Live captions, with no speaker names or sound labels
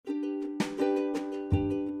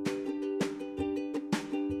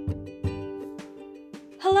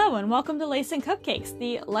Hello and welcome to Lace and Cupcakes,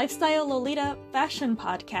 the Lifestyle Lolita fashion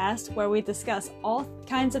podcast where we discuss all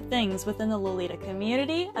kinds of things within the Lolita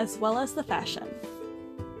community as well as the fashion.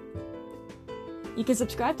 You can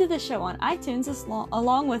subscribe to this show on iTunes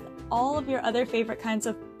along with all of your other favorite kinds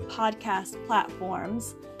of podcast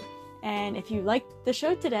platforms. And if you liked the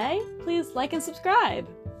show today, please like and subscribe.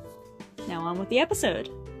 Now on with the episode.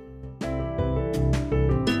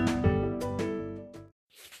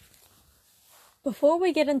 Before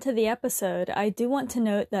we get into the episode, I do want to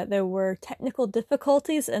note that there were technical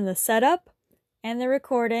difficulties in the setup and the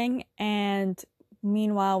recording, and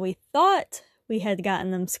meanwhile we thought we had gotten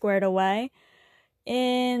them squared away.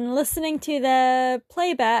 In listening to the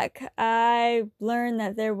playback, I learned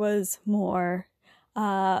that there was more.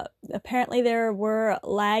 Apparently there were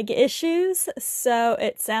lag issues, so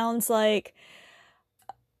it sounds like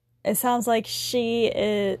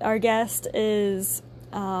our guest is,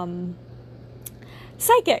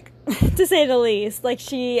 psychic, to say the least. Like,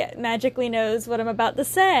 she magically knows what I'm about to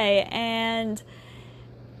say, and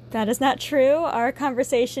that is not true. Our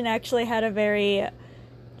conversation actually had a very,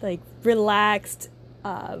 relaxed,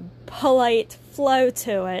 polite flow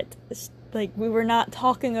to it. Like, we were not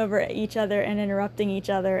talking over each other and interrupting each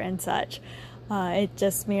other and such. It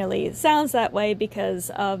just merely sounds that way because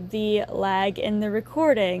of the lag in the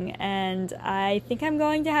recording, and I think I'm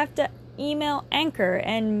going to have to email Anchor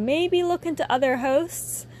and maybe look into other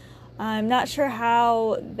hosts. I'm not sure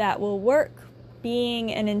how that will work,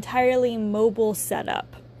 being an entirely mobile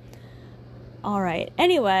setup. Alright,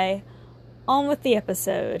 anyway, on with the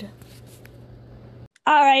episode.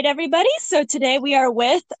 Alright, everybody, so today we are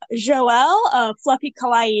with Joelle of Fluffy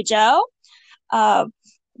Kawaii Jo.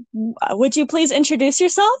 Would you please introduce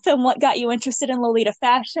yourself and what got you interested in Lolita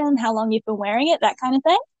fashion, how long you've been wearing it, that kind of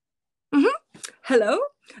thing? Hello,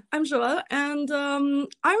 I'm Joelle, and I'm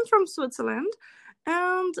from Switzerland,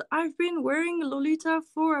 and I've been wearing Lolita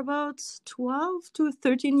for about 12 to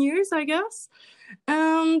 13 years, I guess.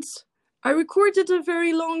 And I recorded a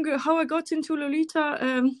very long how I got into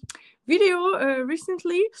Lolita video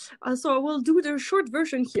recently, so I will do the short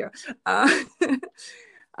version here. I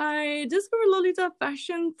discovered Lolita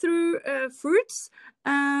fashion through Fruits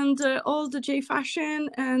and all the J fashion,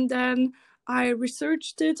 and then I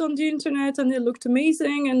researched it on the internet and it looked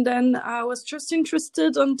amazing, and then I was just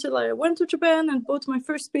interested until I went to Japan and bought my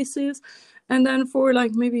first pieces, and then for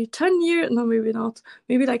maybe 10 years, no maybe not,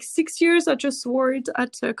 maybe 6 years I just wore it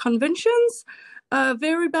at conventions,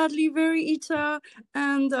 very badly, very Ita,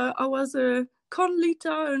 and I was a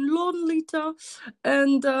Con-Lita and Lon-Lita,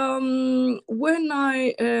 and when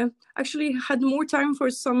I actually had more time for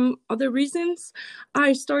some other reasons,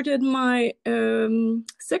 I started my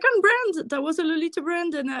second brand that was a Lolita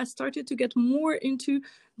brand, and I started to get more into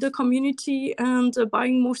the community and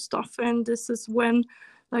buying more stuff, and this is when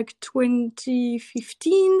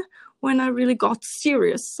 2015 when I really got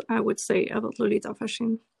serious, I would say, about Lolita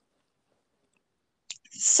fashion.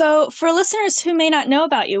 So, for listeners who may not know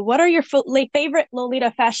about you, what are your favorite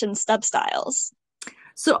Lolita fashion styles?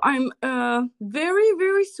 So I'm very,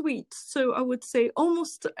 very sweet. So I would say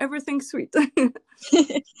almost everything sweet.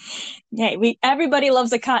 Yeah, everybody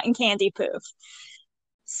loves a cotton candy poof.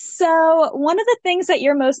 So one of the things that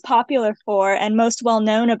you're most popular for and most well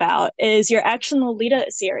known about is your Action Lolita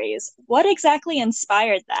series. What exactly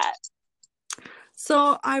inspired that?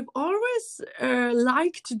 So I've always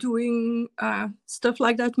liked doing stuff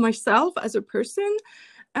like that myself as a person.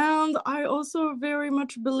 And I also very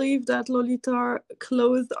much believe that Lolita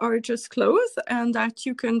clothes are just clothes and that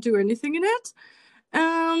you can do anything in it.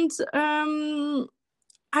 And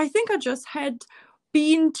I think I just had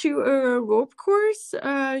been to a rope course.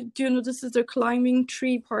 This is the climbing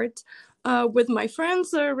tree part with my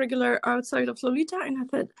friends, regular outside of Lolita. And I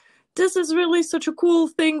thought, this is really such a cool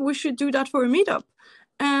thing. We should do that for a meetup.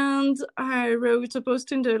 And I wrote a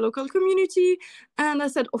post in the local community, and I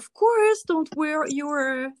said, of course, don't wear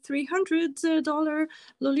your $300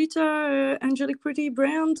 Lolita Angelic Pretty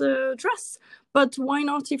brand dress. But why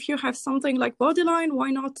not, if you have something like Bodyline,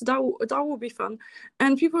 why not? That would be fun.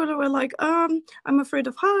 And people were like, I'm afraid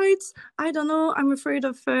of heights. I don't know. I'm afraid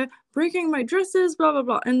of breaking my dresses, blah, blah,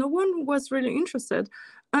 blah. And no one was really interested.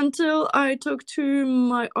 Until I talked to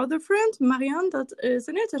my other friend, Marianne, that is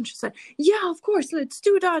in it, and she said, yeah, of course, let's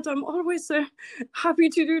do that. I'm always happy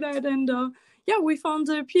to do that. And we found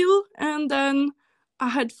the appeal, and then I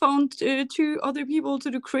had found 2 other people to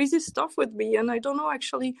do crazy stuff with me, and I don't know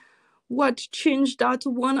actually what changed that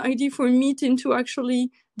one idea for me into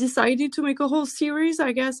actually decided to make a whole series.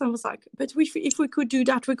 I guess I was like, but if we could do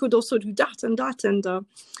that, we could also do that, and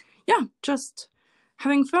just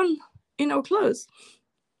having fun in our clothes.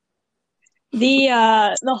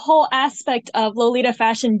 The whole aspect of Lolita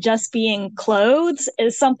fashion just being clothes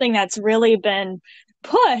is something that's really been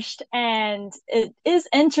pushed, and it is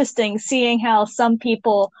interesting seeing how some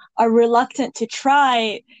people are reluctant to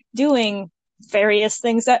try doing various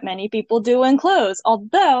things that many people do in clothes.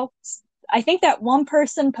 Although I think that one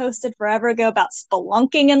person posted forever ago about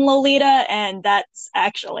spelunking in Lolita, and that's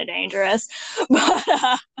actually dangerous.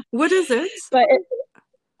 What is it? But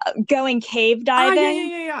going cave diving.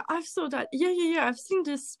 Yeah. I've saw that. Yeah. I've seen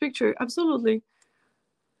this picture. Absolutely.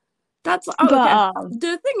 That's okay.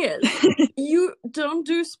 The thing is, you don't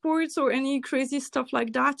do sports or any crazy stuff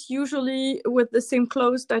like that usually with the same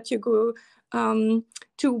clothes that you go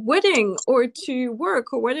to wedding or to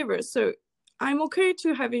work or whatever. So I'm okay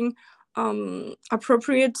to having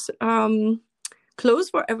appropriate clothes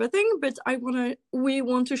for everything, but we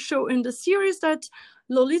want to show in the series that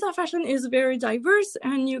Lolita fashion is very diverse,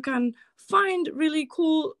 and you can find really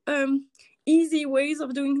cool easy ways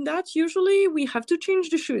of doing that. Usually we have to change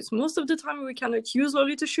the shoes. Most of the time we cannot use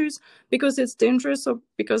Lolita shoes because it's dangerous or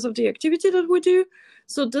because of the activity that we do.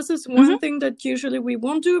 So this is one thing that usually we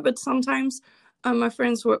won't do, but sometimes my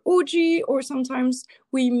friends were OG, or sometimes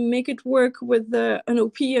we make it work with an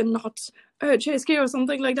OP and not JSK or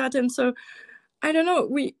something like that. And so I don't know,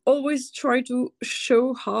 we always try to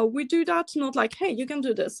show how we do that, not like, hey, you can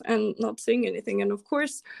do this, and not saying anything. And of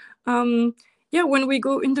course, when we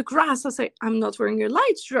go in the grass, I say, I'm not wearing a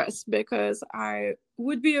light dress because I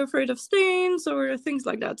would be afraid of stains or things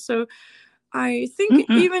like that. So I think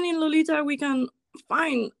even in Lolita, we can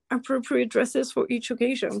find appropriate dresses for each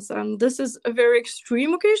occasion. And this is a very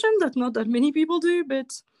extreme occasion that not that many people do,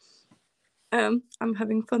 but I'm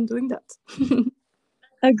having fun doing that.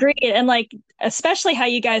 Agreed. And like, especially how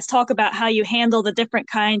you guys talk about how you handle the different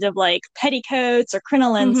kinds of like petticoats or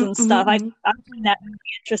crinolines and stuff. I find that really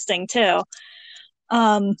interesting too.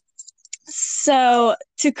 So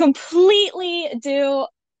to completely do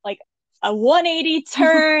like a 180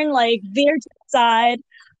 turn, like veer to the side,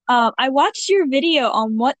 I watched your video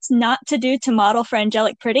on what's not to do to model for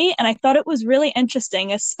Angelic Pretty, and I thought it was really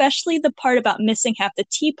interesting, especially the part about missing half the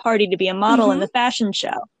tea party to be a model in the fashion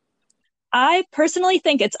show. I personally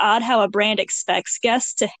think it's odd how a brand expects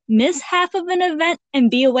guests to miss half of an event and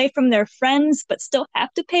be away from their friends, but still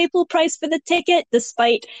have to pay full price for the ticket,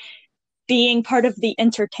 despite being part of the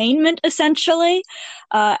entertainment, essentially.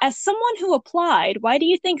 As someone who applied, why do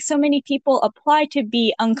you think so many people apply to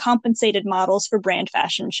be uncompensated models for brand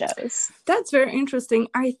fashion shows? That's very interesting.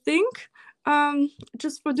 I think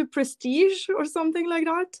just for the prestige or something like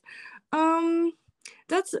that.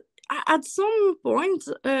 That's at some point,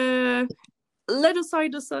 let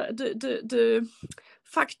aside the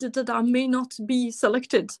fact that I may not be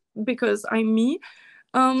selected because I'm me.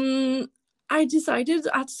 I decided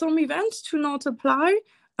at some events to not apply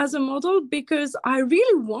as a model because I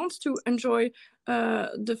really want to enjoy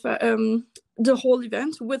the whole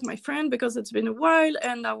event with my friend because it's been a while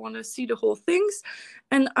and I want to see the whole things.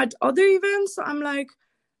 And at other events, I'm like,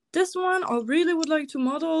 this one I really would like to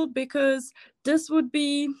model because this would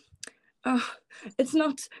be, it's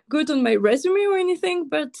not good on my resume or anything,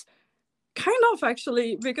 but kind of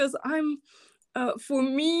actually, because I'm, for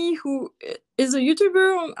me, who is a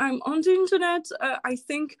YouTuber, I'm on the internet, I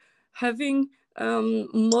think having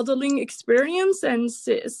modeling experience and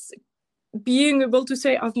being able to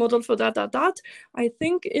say I've modeled for that, I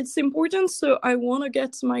think it's important. So I want to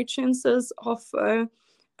get my chances of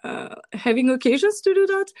having occasions to do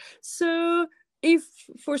that. So if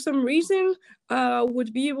for some reason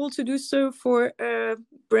would be able to do so for a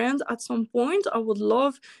brand at some point, I would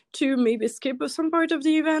love to maybe skip some part of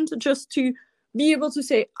the event just to be able to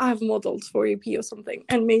say I've modeled for AP or something,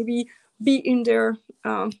 and maybe be in their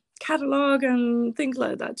catalog and things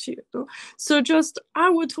like that. So just, I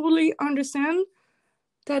would totally understand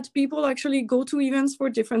that people actually go to events for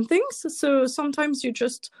different things. So sometimes you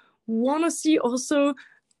just want to see also,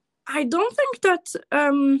 I don't think that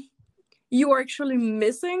you are actually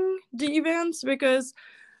missing the events because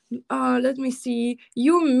let me see,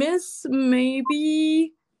 you miss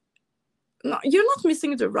maybe, no, you're not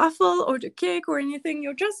missing the raffle or the cake or anything,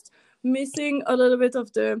 you're just missing a little bit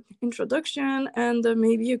of the introduction and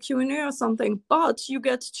maybe a Q&A or something, but you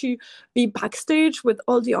get to be backstage with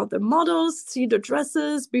all the other models, see the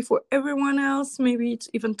dresses before everyone else, maybe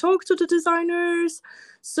even talk to the designers.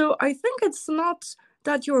 So I think it's not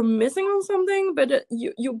that you're missing on something, but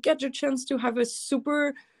you get your chance to have a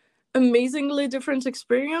super amazingly different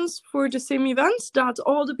experience for the same events that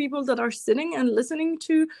all the people that are sitting and listening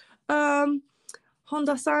to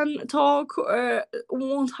Honda-san talk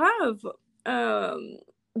won't have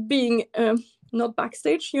being not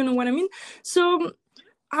backstage, you know what I mean? So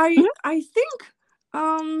I think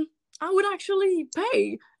I would actually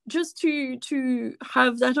pay just to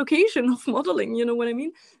have that occasion of modeling. You know what I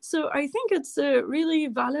mean? So I think it's really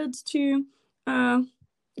valid to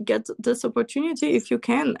get this opportunity if you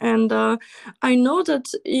can. And I know that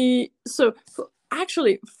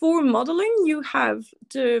actually for modeling you have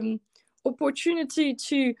the opportunity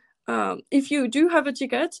to if you do have a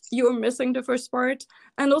ticket, you're missing the first part,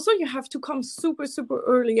 and also you have to come super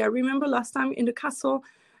early. I remember last time in the castle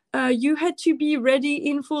you had to be ready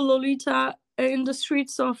in full Lolita in the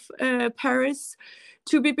streets of Paris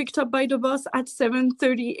to be picked up by the bus at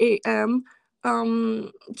 7:30 a.m.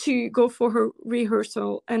 To go for her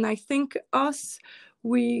rehearsal. And I think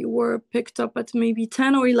we were picked up at maybe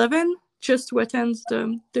 10 or 11 just to attend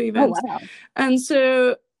the event. Oh, wow. And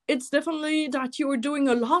so it's definitely that you were doing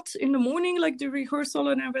a lot in the morning, like the rehearsal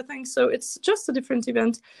and everything. So it's just a different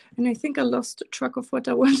event. And I think I lost track of what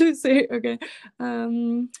I wanted to say. Okay.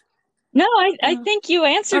 No, I think you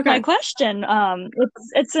answered my question.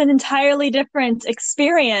 It's an entirely different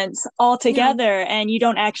experience altogether, and you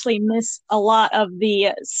don't actually miss a lot of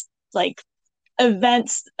the like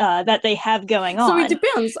events that they have going on. So it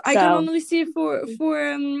depends. I can only see for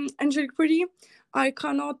Angelic Pretty. I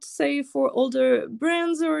cannot say for all the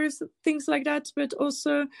brands or things like that, but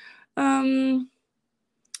also,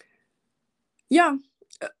 yeah.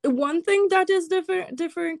 One thing that is different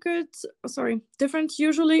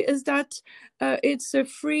usually is that it's a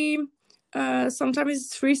free, sometimes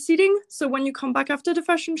it's free seating. So when you come back after the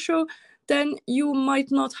fashion show, then you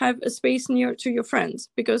might not have a space near to your friends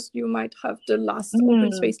because you might have the last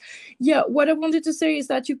open space. Yeah, what I wanted to say is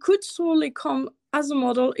that you could solely come as a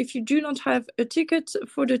model if you do not have a ticket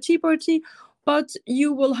for the tea party, but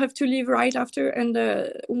you will have to leave right after. And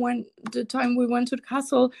when the time we went to the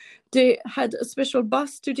castle, they had a special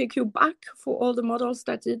bus to take you back for all the models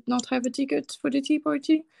that did not have a ticket for the tea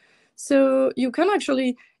party. So you can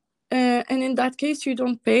actually, and in that case, you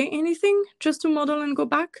don't pay anything just to model and go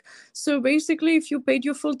back. So basically, if you paid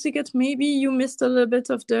your full ticket, maybe you missed a little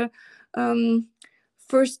bit of the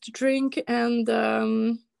first drink and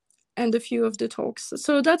a few of the talks.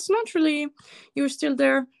 So that's not really, you're still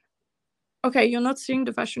there. Okay, you're not seeing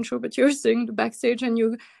the fashion show, but you're seeing the backstage and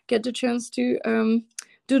you get the chance to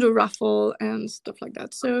do the raffle and stuff like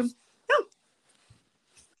that. So,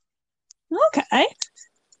 yeah. Okay.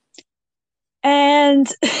 And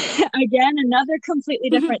again, another completely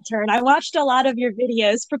different turn. I watched a lot of your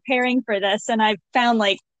videos preparing for this, and I found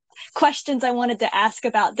like questions I wanted to ask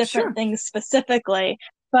about different things specifically,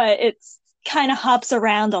 but it's kind of hops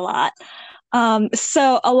around a lot.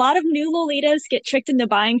 So a lot of new Lolitas get tricked into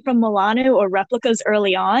buying from Milano or replicas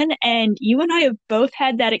early on, and you and I have both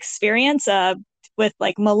had that experience with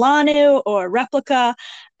like Milano or replica.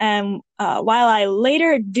 And while I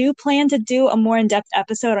later do plan to do a more in-depth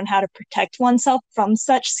episode on how to protect oneself from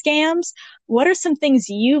such scams, what are some things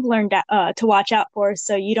you've learned to watch out for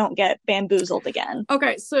so you don't get bamboozled again?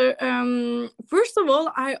 Okay, so first of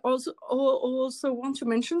all, I also want to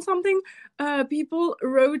mention something. People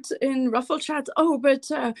wrote in Ruffle Chat, oh, but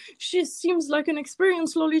she seems like an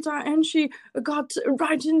experienced Lolita and she got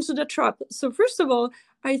right into the trap. So first of all,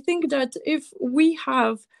 I think that if we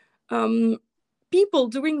have people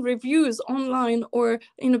doing reviews online or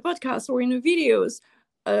in a podcast or in a videos,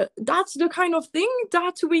 that's the kind of thing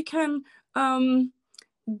that we can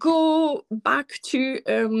go back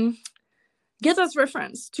to get as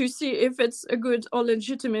reference to see if it's a good or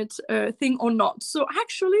legitimate thing or not. So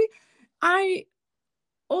actually, I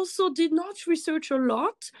also did not research a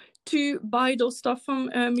lot to buy those stuff from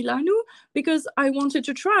Milano because I wanted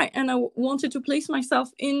to try and I wanted to place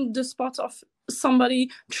myself in the spot of somebody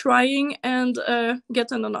trying and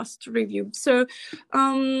get an honest review. So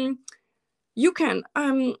you can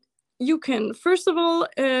first of all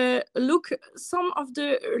look some of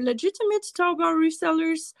the legitimate Taobao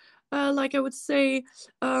resellers. Like I would say,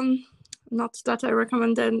 not that I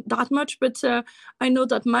recommend them that much, but I know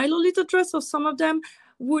that My Lolita Dress or some of them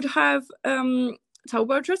would have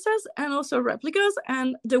Taobao dresses and also replicas,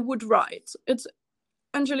 and they would write it's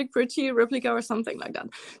Angelic Pretty replica or something like that.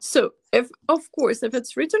 So if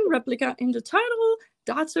it's written replica in the title,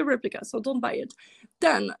 that's a replica, so don't buy it.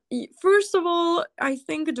 Then, first of all, I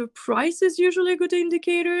think the price is usually a good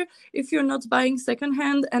indicator if you're not buying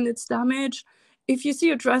secondhand and it's damaged. If you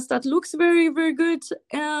see a dress that looks very, very good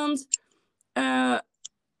and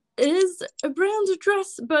is a brand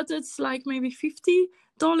dress, but it's like maybe $50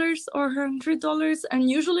 or $100, and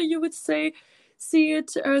usually you would see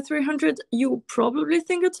it $300, you probably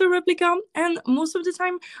think it's a replica. And most of the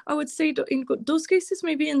time, I would say in those cases,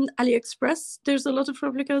 maybe in AliExpress, there's a lot of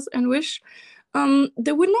replicas and Wish.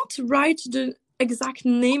 They would not write the exact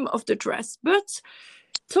name of the dress, but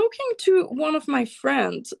talking to one of my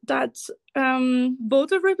friends that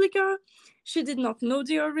bought a replica, she did not know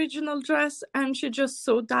the original dress, and she just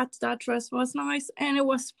saw that that dress was nice, and it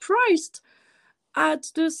was priced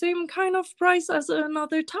at the same kind of price as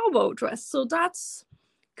another Taobao dress. So that's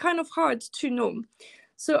kind of hard to know.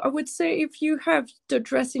 So I would say if you have the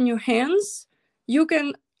dress in your hands, you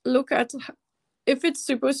can look at if it's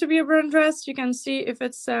supposed to be a brand dress. You can see if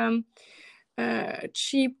it's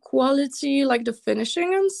cheap quality, like the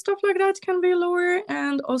finishing and stuff like that can be lower,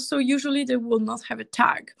 and also usually they will not have a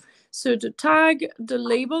tag. So the tag, the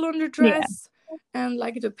label on the dress, and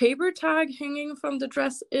like the paper tag hanging from the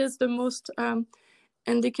dress is the most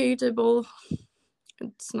indicatable,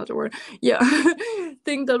 it's not a word,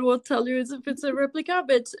 thing that will tell you if it's a replica,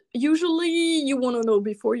 but usually you want to know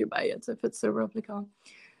before you buy it if it's a replica.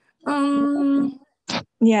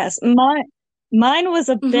 Yes, mine was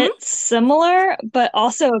a bit similar, but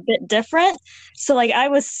also a bit different. So like I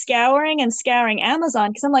was scouring Amazon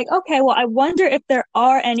because I'm like, okay, well, I wonder if there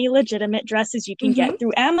are any legitimate dresses you can get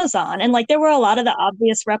through Amazon. And like there were a lot of the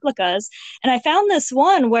obvious replicas. And I found this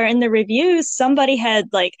one where in the reviews, somebody had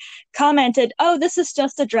like commented, oh, this is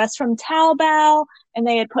just a dress from Taobao. And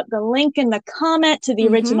they had put the link in the comment to the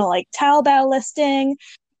original like Taobao listing.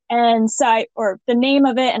 And so or the name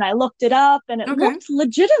of it, and I looked it up, and it looked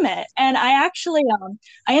legitimate. And I actually,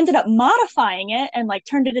 I ended up modifying it and like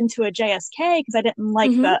turned it into a JSK because I didn't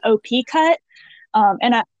like the OP cut.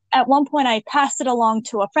 And at one point I passed it along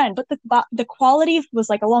to a friend, but the quality was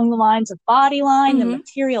like along the lines of body line, the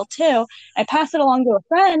material too. I passed it along to a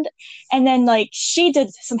friend, and then like she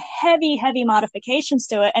did some heavy modifications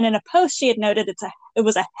to it. And in a post she had noted it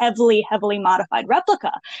was a heavily modified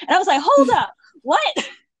replica. And I was like, hold up, what?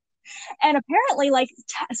 And apparently, like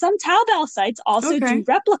some Taobao sites also do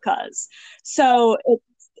replicas. So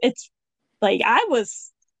it's like I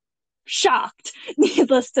was shocked,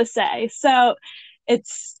 needless to say. So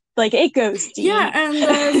it's like it goes deep. Yeah,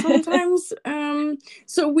 and sometimes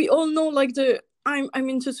so we all know like I'm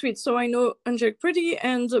into sweets, so I know Angelique Pretty,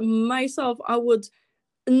 and myself I would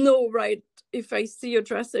know right if I see a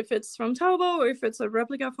dress if it's from Taobao or if it's a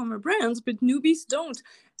replica from a brand, but newbies don't.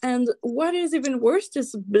 And what is even worse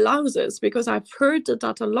is blouses, because I've heard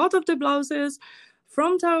that a lot of the blouses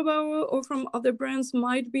from Taobao or from other brands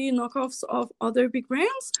might be knockoffs of other big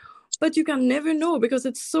brands, but you can never know because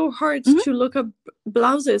it's so hard to look up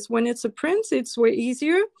blouses. When it's a print, it's way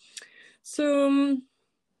easier. So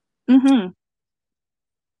and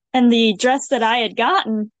the dress that I had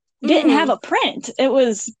gotten didn't have a print. It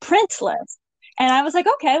was printless. And I was like,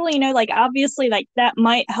 okay, well, you know, like obviously like that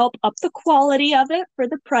might help up the quality of it for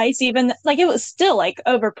the price. Even like it was still like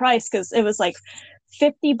overpriced because it was like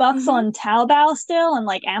 $50 on Taobao still, and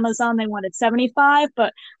like Amazon they wanted 75.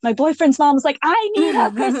 But my boyfriend's mom was like, I need a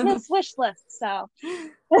Christmas wish list. So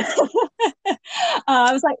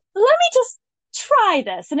I was like, let me just try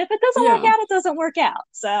this, and if it doesn't work out, it doesn't work out.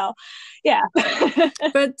 So yeah.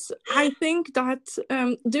 But I think that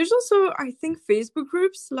there's also, I think, Facebook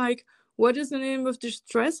groups like what is the name of this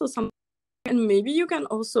dress or something, and maybe you can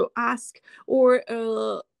also ask, or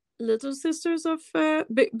little sisters of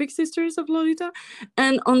big sisters of Lolita,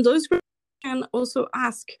 and on those groups you can also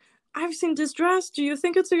ask, I've seen this dress, do you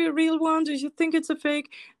think it's a real one, do you think it's a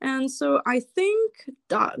fake? And so I think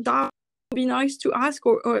that would be nice to ask,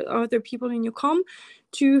 or other people in your com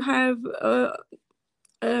to have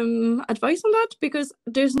advice on that, because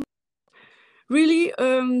there's really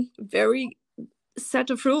very set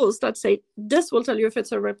of rules that say this will tell you if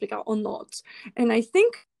it's a replica or not. And I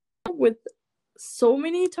think with so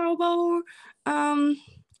many Taobao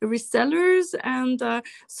resellers, and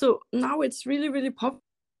so now it's really popular to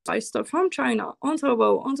buy stuff from China on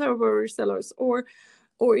Taobao resellers, or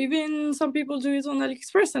even some people do it on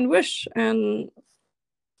AliExpress and Wish, and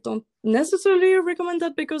don't necessarily recommend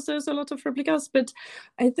that because there's a lot of replicas, but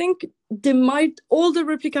I think all the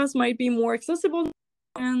replicas might be more accessible.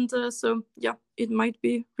 And so yeah, it might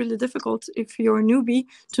be really difficult if you're a newbie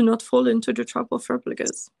to not fall into the trap of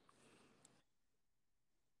replicas.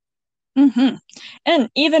 And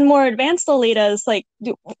even more advanced Lolitas, like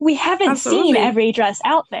we haven't seen every dress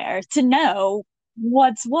out there to know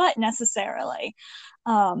what's what necessarily.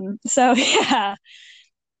 So yeah.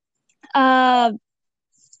 But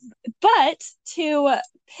to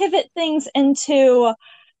pivot things into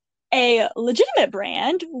a legitimate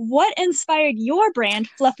brand, what inspired your brand,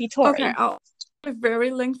 Fluffy Tori? Okay, I'll have a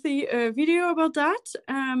very lengthy video about that.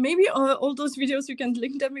 Maybe all those videos, you can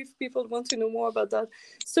link them if people want to know more about that.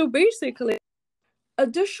 So basically,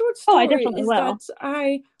 the short story is that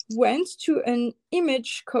I went to an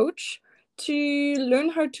image coach to learn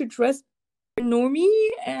how to dress normie,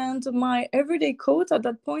 and my everyday coat at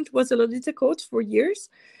that point was a Lolita coat for years.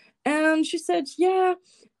 And she said, yeah,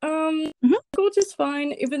 coat is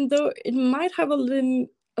fine, even though it might have a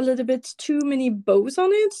little bit too many bows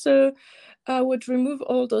on it. So I would remove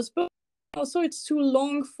all those bows. Also, it's too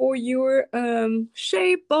long for your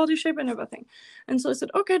shape, body shape, and everything. And so I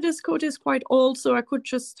said, okay, this coat is quite old, so I could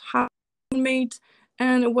just have it made.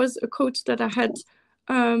 And it was a coat that I had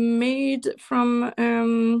made from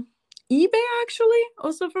eBay, actually.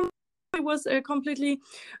 Also from, it was a completely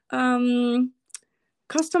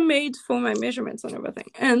custom made for my measurements and everything.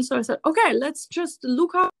 And so I said, okay, let's just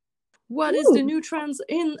look up what is the new trends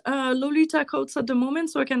in Lolita coats at the moment,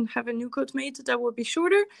 so I can have a new coat made that will be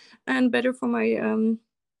shorter and better for my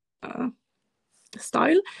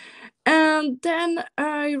style. And then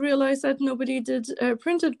I realized that nobody did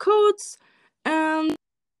printed coats, and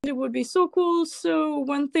it would be so cool. So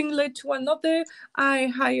one thing led to another. I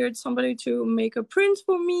hired somebody to make a print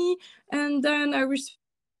for me, and then I received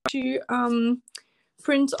to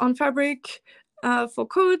print on fabric for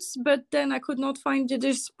coats, but then I could not find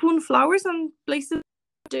the spoon flowers, and places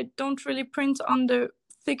they don't really print on the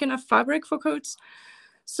thick enough fabric for coats.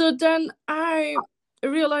 So then I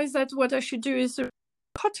realized that what I should do is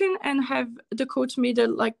cotton and have the coat made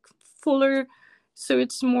like fuller, so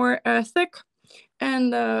it's more thick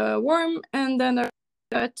and warm. And then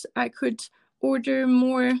that I could order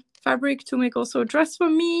more fabric to make also a dress for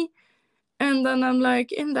me. And then I'm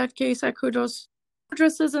like, in that case, I could also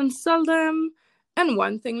dresses and sell them. And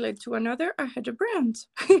one thing led to another. I had a brand.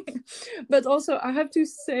 But also I have to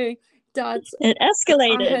say that it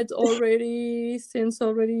escalated. I had already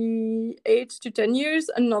 8 to 10 years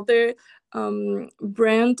another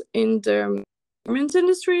brand in the garment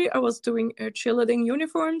industry. I was doing cheerleading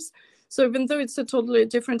uniforms. So even though it's a totally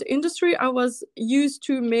different industry, I was used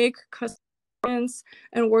to make custom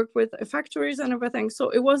and work with factories and everything. So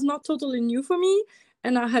it was not totally new for me.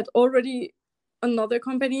 And I had already another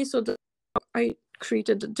company, so I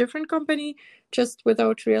created a different company just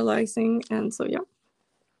without realizing. And so yeah.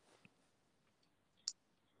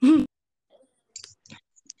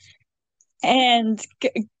 And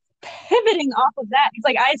pivoting off of that, because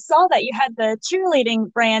like I saw that you had the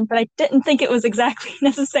cheerleading brand, but I didn't think it was exactly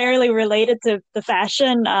necessarily related to the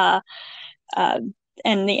fashion and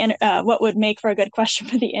the what would make for a good question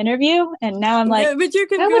for the interview. And now I'm like, yeah, but you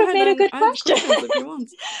can that would have made a good question if you want.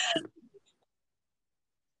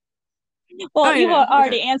 Well, you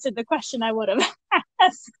already answered the question I would have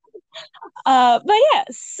asked. But yeah,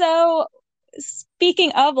 so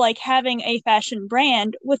speaking of like having a fashion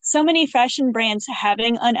brand, with so many fashion brands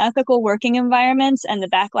having unethical working environments and the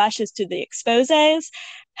backlashes to the exposes,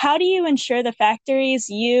 how do you ensure the factories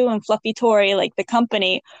you and Fluffy Tori, like the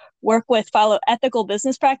company, work with follow ethical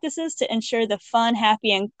business practices to ensure the fun,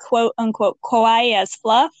 happy, and quote unquote kawaii as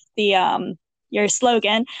fluff, the your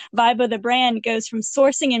slogan, vibe of the brand goes from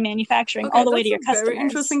sourcing and manufacturing all the way to your customers? Very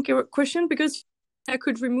interesting question, because I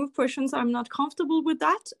could remove questions. I'm not comfortable with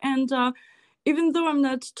that. And even though I'm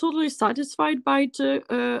not totally satisfied by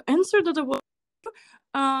the answer that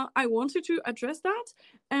I wanted to address that.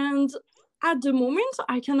 And at the moment,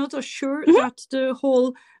 I cannot assure that the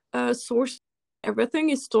whole source, everything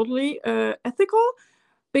is totally ethical,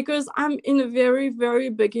 because I'm in a very, very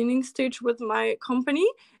beginning stage with my company.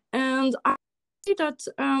 And I see that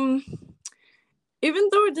even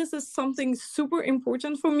though this is something super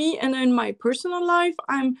important for me and in my personal life,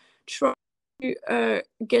 I'm trying to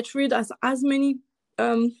get rid of as many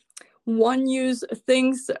one-use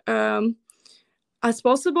things as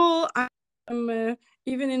possible. I'm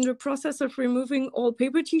even in the process of removing all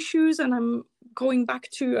paper tissues, and I'm going back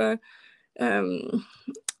to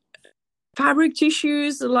fabric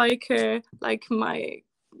tissues like my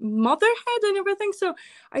mother had and everything. So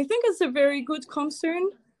I think it's a very good concern.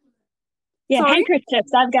 Yeah, sorry?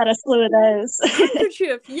 Handkerchiefs. I've got a slew of those.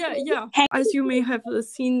 Handkerchief, yeah. As you may have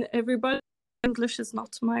seen, everybody, English is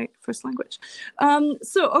not my first language.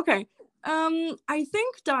 So okay, I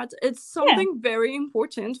think that it's something very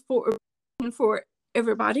important for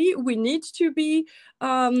everybody. We need to be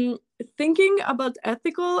thinking about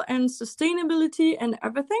ethical and sustainability and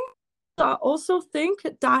everything. I also think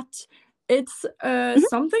that it's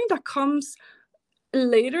something that comes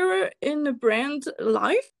later in the brand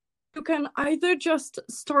life. You can either just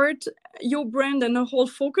start your brand, and the whole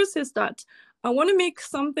focus is that I want to make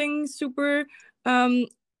something super and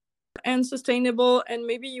sustainable, and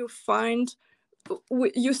maybe you find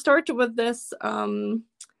you start with this and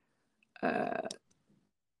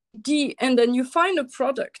then you find a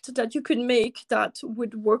product that you could make that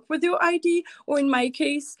would work with your ID. Or in my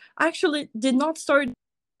case, I actually did not start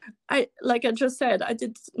like I just said, I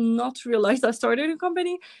did not realize I started a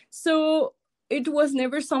company. So it was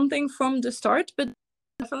never something from the start, but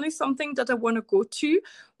definitely something that I want to go to.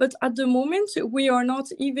 But at the moment, we are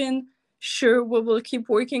not even sure we will keep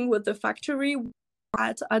working with the factory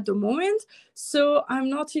at the moment. So I'm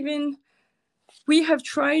not even, we have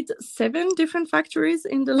tried 7 different factories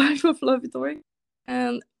in the life of La Vittoria.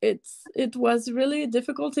 And it was really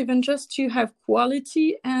difficult even just to have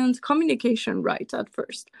quality and communication right at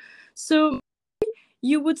first. So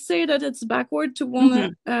you would say that it's backward to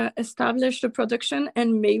want to establish the production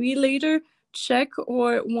and maybe later check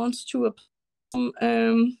or want to apply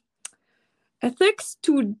some ethics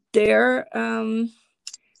to their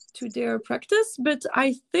practice. But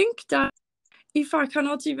I think that if I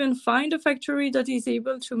cannot even find a factory that is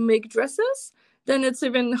able to make dresses, then it's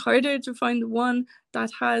even harder to find one that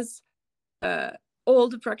has all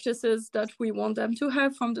the practices that we want them to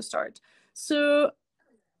have from the start. So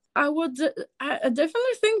I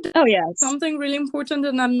definitely think that's something really important,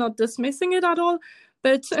 and I'm not dismissing it at all.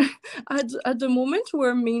 But at the moment,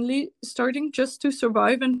 we're mainly starting just to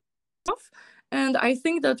survive and stuff. And I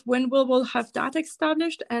think that when we will have that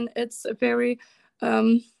established, and it's very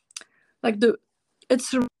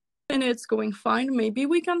it's going fine, maybe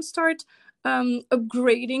we can start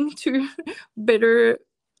upgrading to better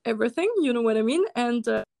everything, you know what I mean, and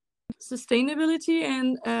sustainability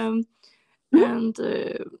and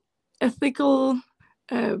ethical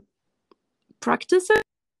practices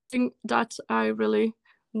that I really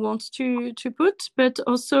want to put. But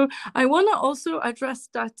also I want to also address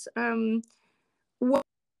that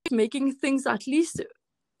making things at least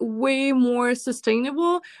way more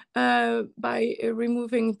sustainable by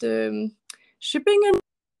removing the shipping and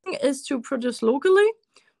is to produce locally.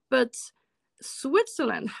 But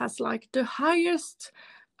Switzerland has like the highest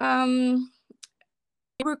labor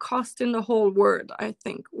cost in the whole world. I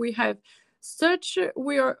think we are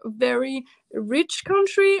a very rich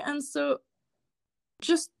country, and so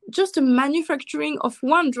just the manufacturing of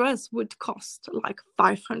one dress would cost like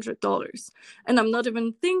 $500, and I'm not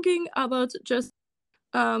even thinking about just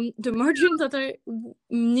the margin that I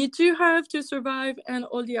need to have to survive and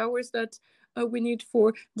all the hours that we need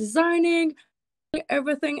for designing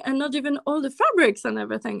everything, and not even all the fabrics and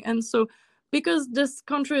everything. And so because this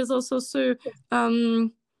country is also so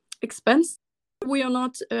expensive, we are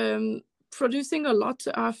not producing a lot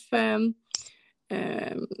of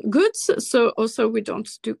goods. So also we don't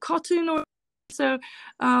do cotton, or so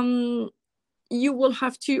you will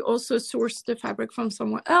have to also source the fabric from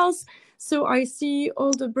somewhere else. So I see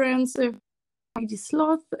all the brands of Lady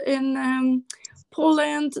Sloth in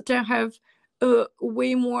Poland, they have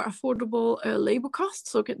way more affordable labor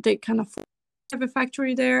costs, so they can afford to have a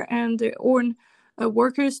factory there and their own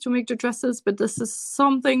workers to make the dresses. But this is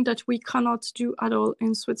something that we cannot do at all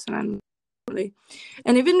in Switzerland.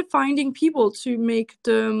 And even finding people to make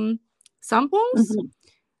the samples,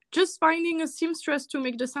 just finding a seamstress to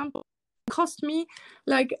make the sample cost me,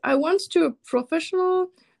 like I went to a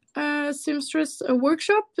professional seamstress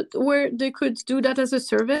workshop where they could do that as a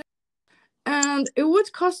service, and it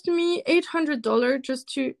would cost me $800 just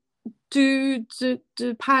to do the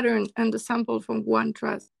pattern and the sample from one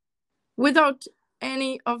dress without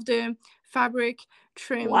any of the fabric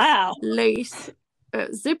trims, lace,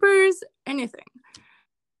 zippers, anything.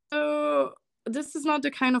 So this is not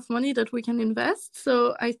the kind of money that we can invest.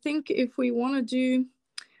 So I think if we want to do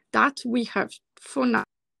that, we have for now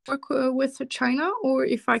work with China, or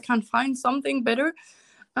if I can find something better.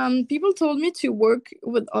 People told me to work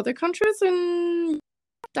with other countries and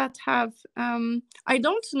that have I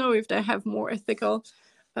don't know if they have more ethical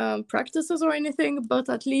practices or anything, but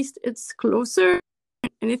at least it's closer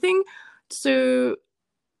than anything to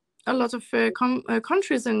a lot of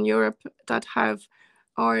countries in Europe that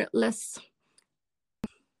are less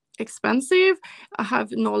expensive,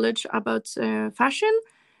 have knowledge about fashion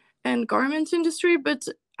and garment industry. But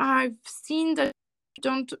I've seen that you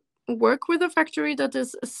don't work with a factory that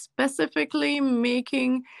is specifically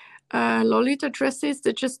making Lolita dresses.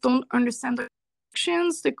 They just don't understand the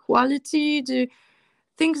actions, the quality, the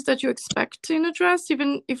things that you expect in a dress.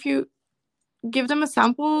 Even if you give them a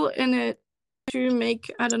sample in it to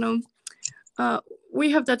make, I don't know,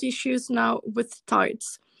 we have that issues now with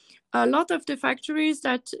tights. A lot of the factories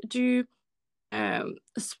that do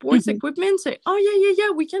sports equipment say, oh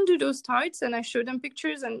yeah, we can do those tights, and I show them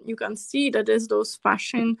pictures and you can see that there's those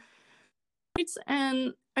fashion tights.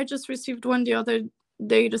 And I just received one the other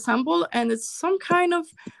day, the sample, and it's some kind of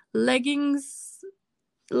leggings,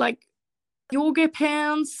 like yoga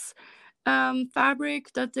pants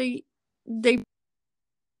fabric that they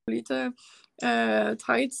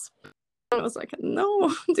tights. I was like,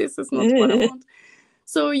 no, this is not what I want.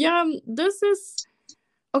 So yeah, this is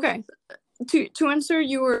okay. To answer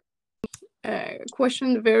your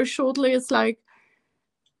question very shortly, it's like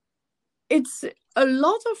it's a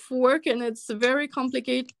lot of work and it's very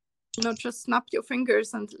complicated. Not just snap your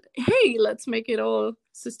fingers and hey, let's make it all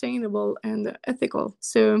sustainable and ethical.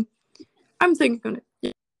 So I'm thinking on it.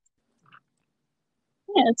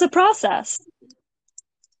 Yeah, it's a process.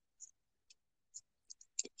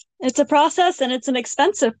 It's a process, and it's an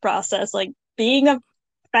expensive process. Like being a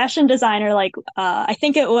fashion designer, like I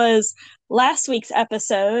think it was last week's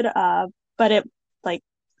episode, but it like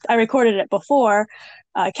I recorded it before.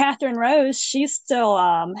 Catherine Rose, she's still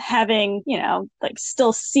having, like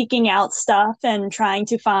still seeking out stuff and trying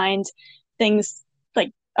to find things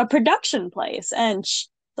like a production place. And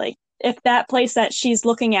like if that place that she's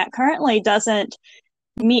looking at currently doesn't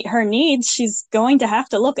meet her needs, she's going to have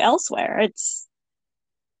to look elsewhere. It's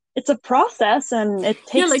a process, and it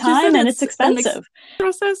takes like time, and it's expensive.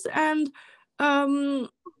 Process, and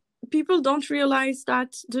people don't realize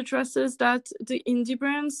that the dresses that the indie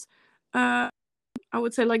brands, I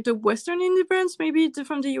would say like the Western indie brands, maybe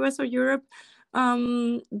from the US or Europe,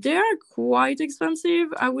 they are quite expensive.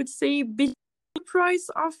 I would say between the price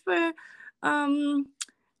of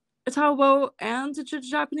Taobao and the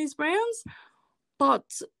Japanese brands,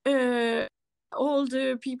 but all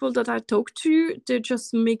the people that I talk to, they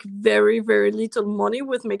just make very, very little money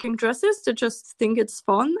with making dresses. They just think it's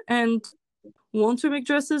fun and want to make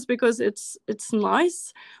dresses because it's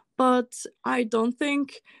nice. But I don't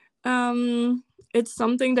think it's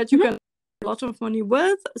something that you can make a lot of money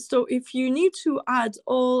with. So if you need to add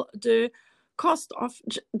all the cost of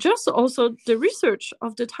just also the research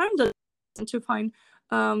of the time that to find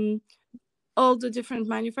all the different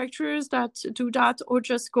manufacturers that do that, or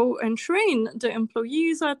just go and train the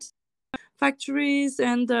employees at factories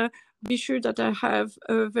and be sure that I have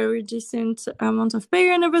a very decent amount of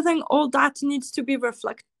pay and everything, all that needs to be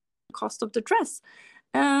reflected in the cost of the dress.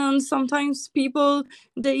 And sometimes people,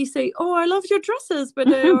 they say, oh, I love your dresses, but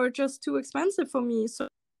they are just too expensive for me, so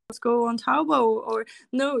let's go on Taobao. Or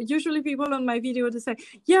no, usually people on my video, they say,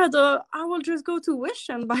 yeah, I will just go to Wish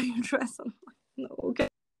and buy a dress. I'm like, no, okay.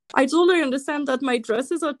 I totally understand that my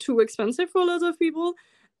dresses are too expensive for a lot of people,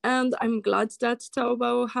 and I'm glad that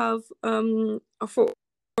Taobao have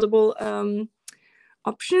affordable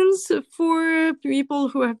options for people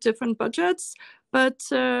who have different budgets. But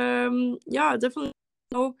yeah, definitely.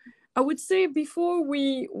 I would say before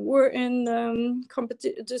we were in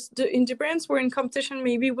competition, just the indie brands were in competition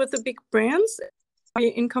maybe with the big brands,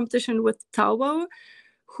 in competition with Taobao,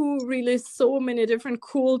 who released so many different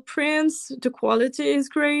cool prints. The quality is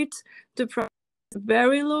great, the price is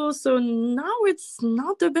very low. So now it's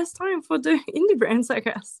not the best time for the indie brands, I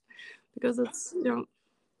guess, because it's,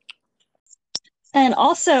 And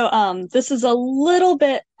also, this is a little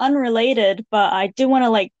bit unrelated, but I do want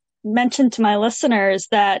to mention to my listeners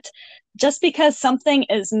that just because something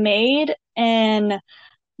is made in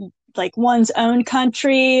one's own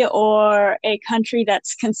country or a country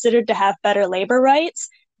that's considered to have better labor rights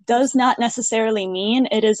does not necessarily mean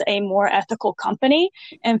it is a more ethical company.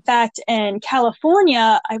 In fact, in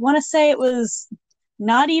California, I want to say it was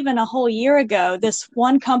not even a whole year ago, this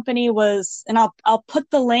one company was, and I'll put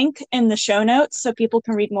the link in the show notes so people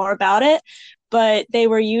can read more about it, but they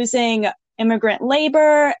were using immigrant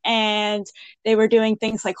labor, and they were doing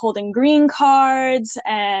things like holding green cards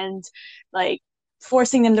and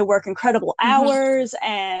forcing them to work incredible hours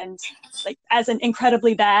and as an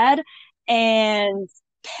incredibly bad, and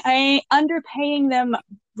underpaying them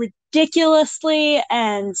ridiculously,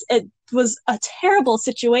 and it was a terrible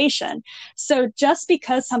situation. So just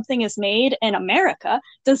because something is made in America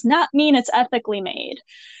does not mean it's ethically made.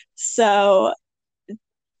 So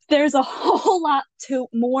there's a whole lot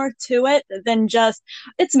more to it than just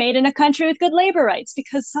it's made in a country with good labor rights,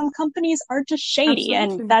 because some companies are just shady.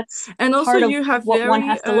 Absolutely. And that's also part of you have what one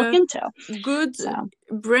has to look into. Good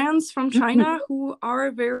brands from China who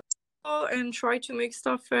are very and try to make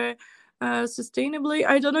stuff sustainably.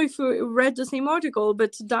 I don't know if you read the same article,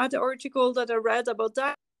 but that article that I read about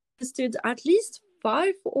that listed at least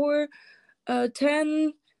 5 or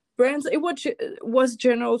 10 brands. It was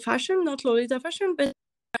general fashion, not Lolita fashion, but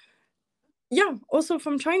yeah, also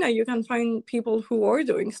from China you can find people who are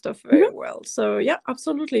doing stuff very well. So yeah,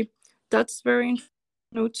 absolutely, that's very interesting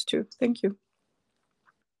notes too. Thank you.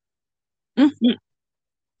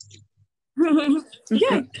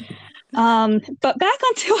 Yeah. But back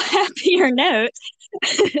onto a happier note.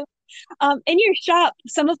 In your shop,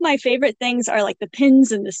 some of my favorite things are the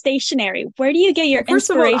pins and the stationery. Where do you get your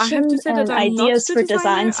inspiration and ideas for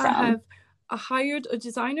designs from? I have hired a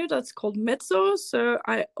designer that's called Mezzo. So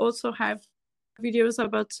I also have videos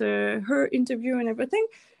about her interview and everything.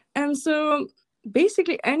 And so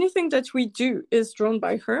basically anything that we do is drawn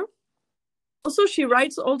by her. Also, she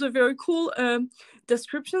writes all the very cool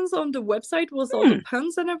descriptions on the website with all the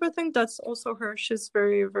puns and everything. That's also her. She's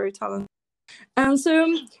very, very talented. And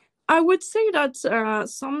so I would say that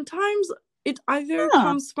sometimes it either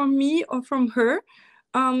comes from me or from her.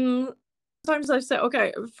 Sometimes I say,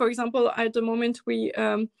 okay, for example, at the moment we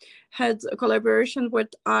had a collaboration with,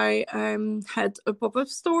 I had a pop-up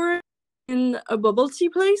store in a bubble tea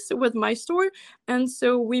place with my store. And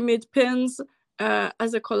so we made pins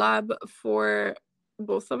as a collab for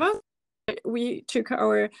both of us. We took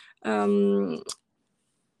our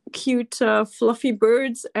cute fluffy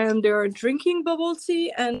birds, and they are drinking bubble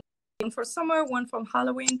tea, and one for summer, one from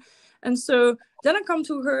Halloween. And so then I come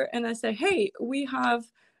to her and I say, hey, we have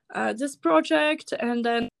this project, and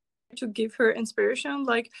then to give her inspiration,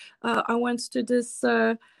 like I went to this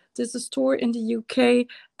store in the UK.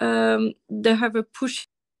 They have a push.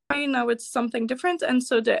 Now it's something different, and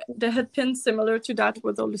so they had pins similar to that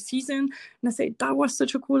with all the season. And I say, that was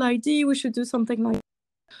such a cool idea, we should do something like that.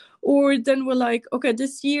 Or then we're like, okay,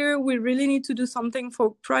 this year we really need to do something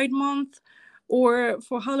for Pride Month or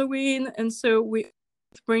for Halloween. And so we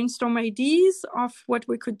brainstorm ideas of what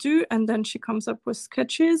we could do, and then she comes up with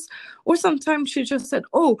sketches. Or sometimes she just said,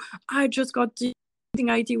 oh, I just got the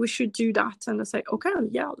idea, we should do that. And I say, okay,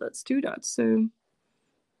 yeah, let's do that. So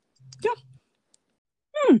yeah.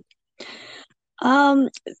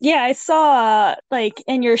 Yeah, I saw like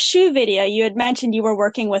in your shoe video, you had mentioned you were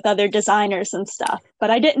working with other designers and stuff, but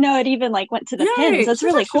I didn't know it even like went to the pins. That's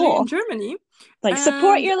really cool. In Germany. Like,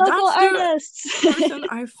 support your local artists. Person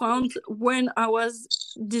I found when I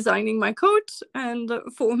was designing my coat, and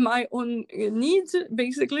for my own needs,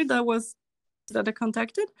 basically, that I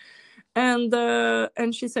contacted, and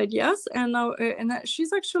she said yes, and now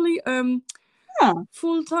she's actually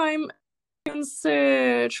full-time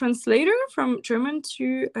translator from German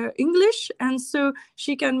to English, and so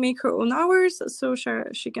she can make her own hours, so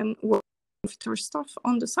she can work with her stuff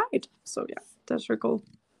on the side. So yeah, that's really cool.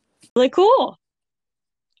 Really cool.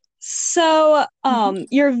 So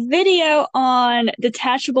your video on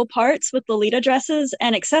detachable parts with Lolita dresses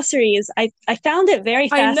and accessories, I found it very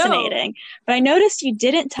fascinating, but I noticed you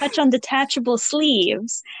didn't touch on detachable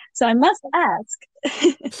sleeves. So I must ask,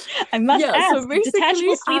 so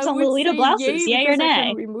detachable sleeves on Lolita blouses, yay or nay? I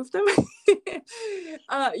can remove them.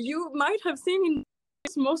 You might have seen in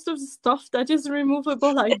most of the stuff that is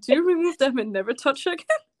removable, I do remove them and never touch again.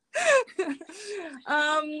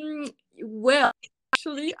 Well,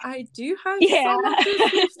 actually, I do have some of the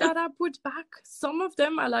sleeves that I put back. Some of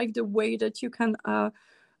them I like the way that you can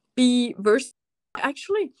be versatile.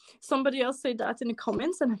 Actually, somebody else said that in the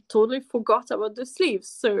comments, and I totally forgot about the sleeves.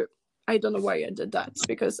 So I don't know why I did that,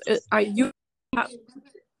 because oh,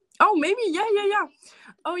 maybe, yeah.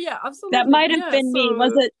 Oh, yeah, absolutely. That might have been me.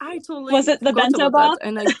 Was it the bento box?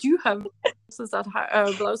 And I do have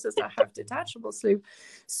blouses that have detachable sleeve.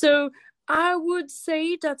 So I would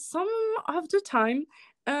say that some of the time,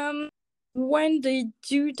 when they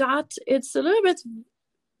do that, it's a little bit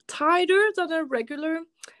tighter than a regular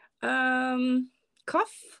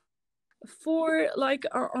cuff for like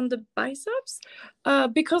on the biceps,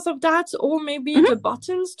 because of that, or maybe the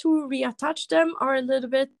buttons to reattach them are a little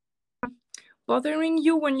bit bothering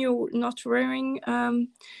you when you're not wearing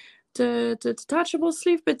the detachable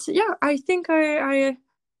sleeve. But yeah, I think I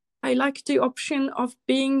like the option of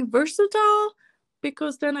being versatile,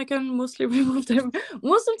 because then I can mostly remove them.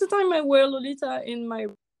 Most of the time I wear Lolita in my,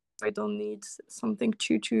 I don't need something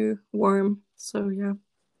too warm. So yeah.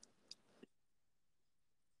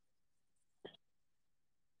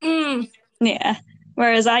 Yeah.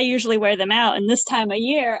 Whereas I usually wear them out, and this time of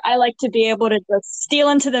year, I like to be able to just steal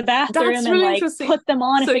into the bathroom and like put them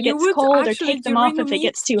on if it gets cold, or take them off if it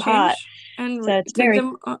gets too hot. And so it's very.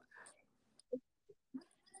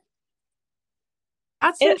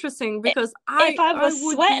 That's interesting, because if I was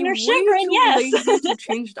sweating or shivering, lazy to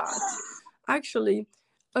change that. Actually,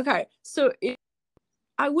 okay, so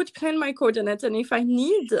I would plan my coordinates, and if I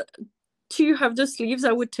need to have the sleeves,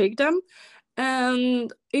 I would take them.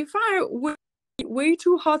 And if I would be way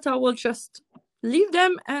too hot, I will just leave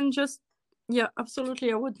them and just, yeah,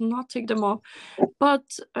 absolutely, I would not take them off.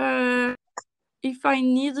 But if I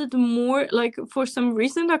needed more, like for some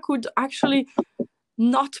reason, I could actually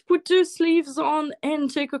not put the sleeves on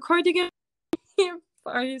and take a cardigan. If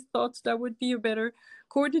I thought that would be a better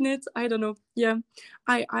coordinate, I don't know. Yeah,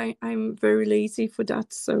 I'm very lazy for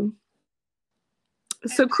that. So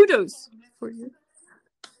kudos for you.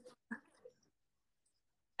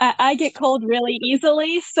 I get cold really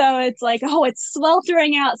easily, so it's like, oh, it's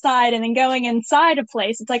sweltering outside, and then going inside a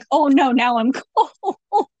place, it's like, oh no, now I'm cold.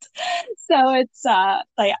 So it's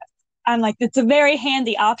like I'm like, it's a very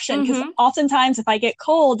handy option because oftentimes if I get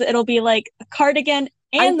cold, it'll be like a cardigan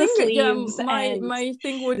and the sleeves, and my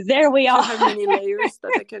thing would there we to are. have many layers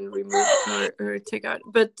that I can remove or take out.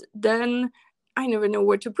 But then I never know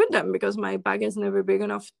where to put them because my bag is never big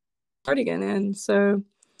enough cardigan, and so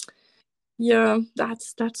yeah,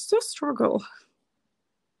 that's the struggle.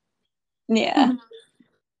 Yeah.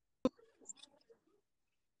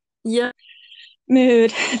 Yeah.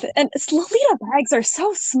 Mood. And Lolita bags are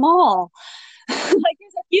so small. Like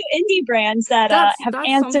there's a few indie brands that have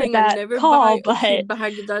answered that call, but a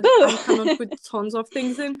bag that I cannot put tons of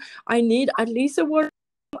things in. I need at least a water,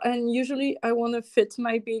 and usually I want to fit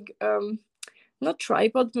my big not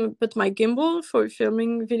tripod but my gimbal for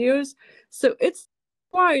filming videos. So it's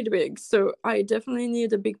quite big. So I definitely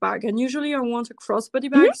need a big bag, and usually I want a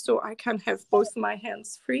crossbody bag so I can have both my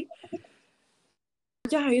hands free.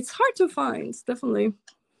 Yeah, it's hard to find, definitely.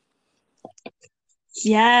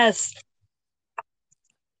 Yes.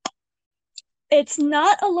 It's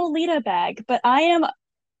not a Lolita bag, but I am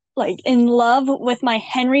like in love with my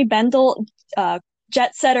Henry Bendel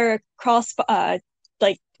Jet Setter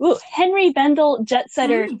Henry Bendel Jet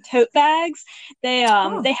Setter tote bags. They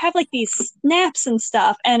have like these snaps and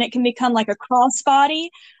stuff, and it can become like a crossbody,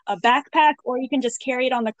 a backpack, or you can just carry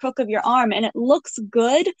it on the crook of your arm, and it looks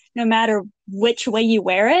good no matter which way you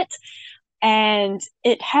wear it. And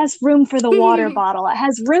it has room for the water bottle. It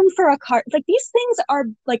has room for a cart. Like these things are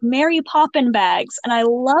like Mary Poppin bags, and I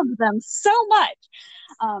love them so much.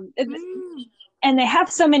 And they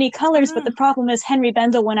have so many colors, but the problem is Henry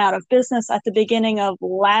Bendel went out of business at the beginning of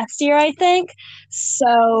last year, I think.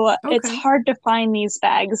 So it's hard to find these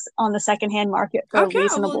bags on the secondhand market for a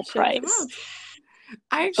reasonable price.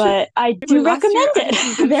 But I do recommend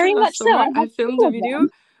it very much so. I filmed a video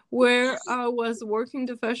where I was working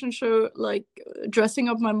the fashion show, like dressing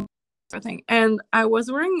up my thing, and I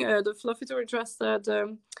was wearing the Fluffitory dress at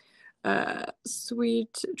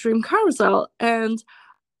Sweet Dream Carousel, and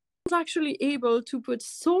I was actually able to put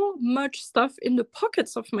so much stuff in the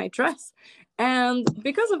pockets of my dress, and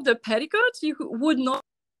because of the petticoat, you would not.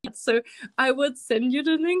 So I would send you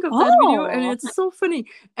the link of that video, and it's so funny.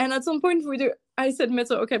 And at some point, I said,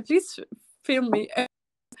 Meta, okay, please film me. And,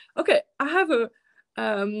 okay, I have a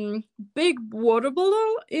big water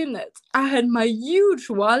bottle in it. I had my huge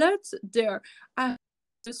wallet there. I had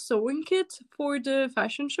the sewing kit for the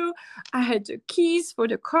fashion show. I had the keys for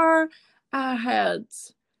the car. I had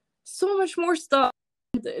so much more stuff.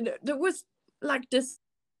 There was like this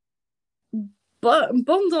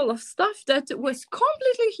bundle of stuff that was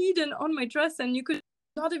completely hidden on my dress, and you could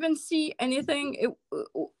not even see anything.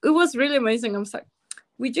 It was really amazing. I was like,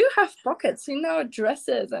 we do have pockets in our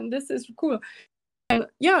dresses, and this is cool. And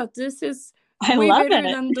yeah, this is way better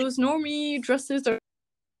than those normie dresses that are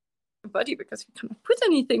body, because you cannot put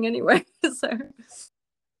anything anywhere. So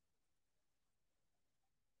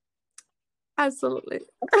absolutely.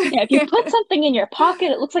 Yeah, if you put something in your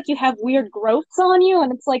pocket, it looks like you have weird growths on you,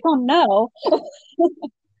 and it's like, oh no.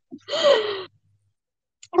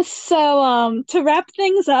 So to wrap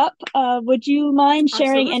things up, would you mind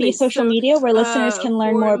sharing any social media where listeners can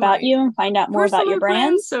learn more about you and find out more about your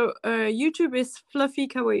brands? So YouTube is Fluffy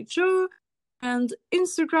Kawaii Jo, and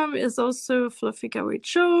Instagram is also Fluffy Kawaii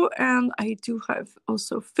Jo, and I do have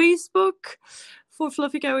also Facebook for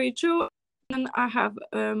Fluffy Kawaii Jo. And I have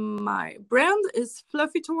my brand is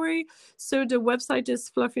Fluffitory, so the website is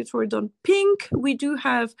fluffitory.pink. We do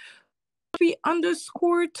have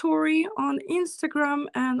Fluffy_Tory on Instagram,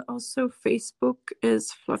 and also Facebook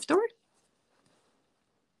is Fluffitory.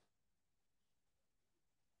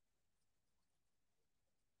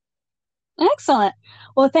 Excellent.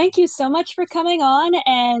 Well, thank you so much for coming on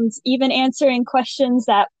and even answering questions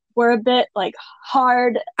that were a bit like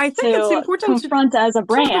hard to confront as a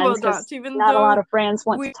brand, because not a lot of brands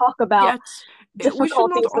want to talk about difficulties. We should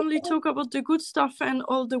not only talk about the good stuff and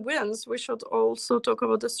all the wins, we should also talk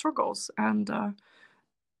about the struggles and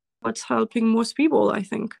what's helping most people, I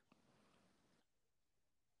think.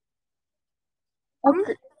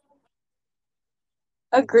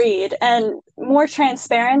 Agreed. And more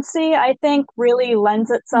transparency, I think, really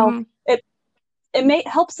lends itself. It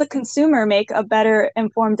helps the consumer make a better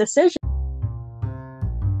informed decision.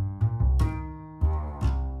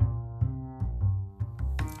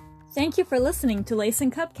 Thank you for listening to Lace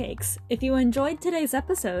and Cupcakes. If you enjoyed today's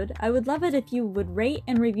episode, I would love it if you would rate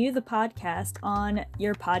and review the podcast on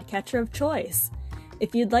your podcatcher of choice.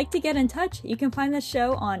 If you'd like to get in touch, you can find the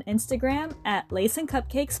show on Instagram at Lace and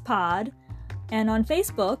Cupcakes Pod, and on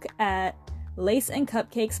Facebook at Lace and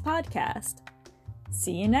Cupcakes Podcast.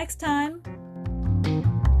 See you next time!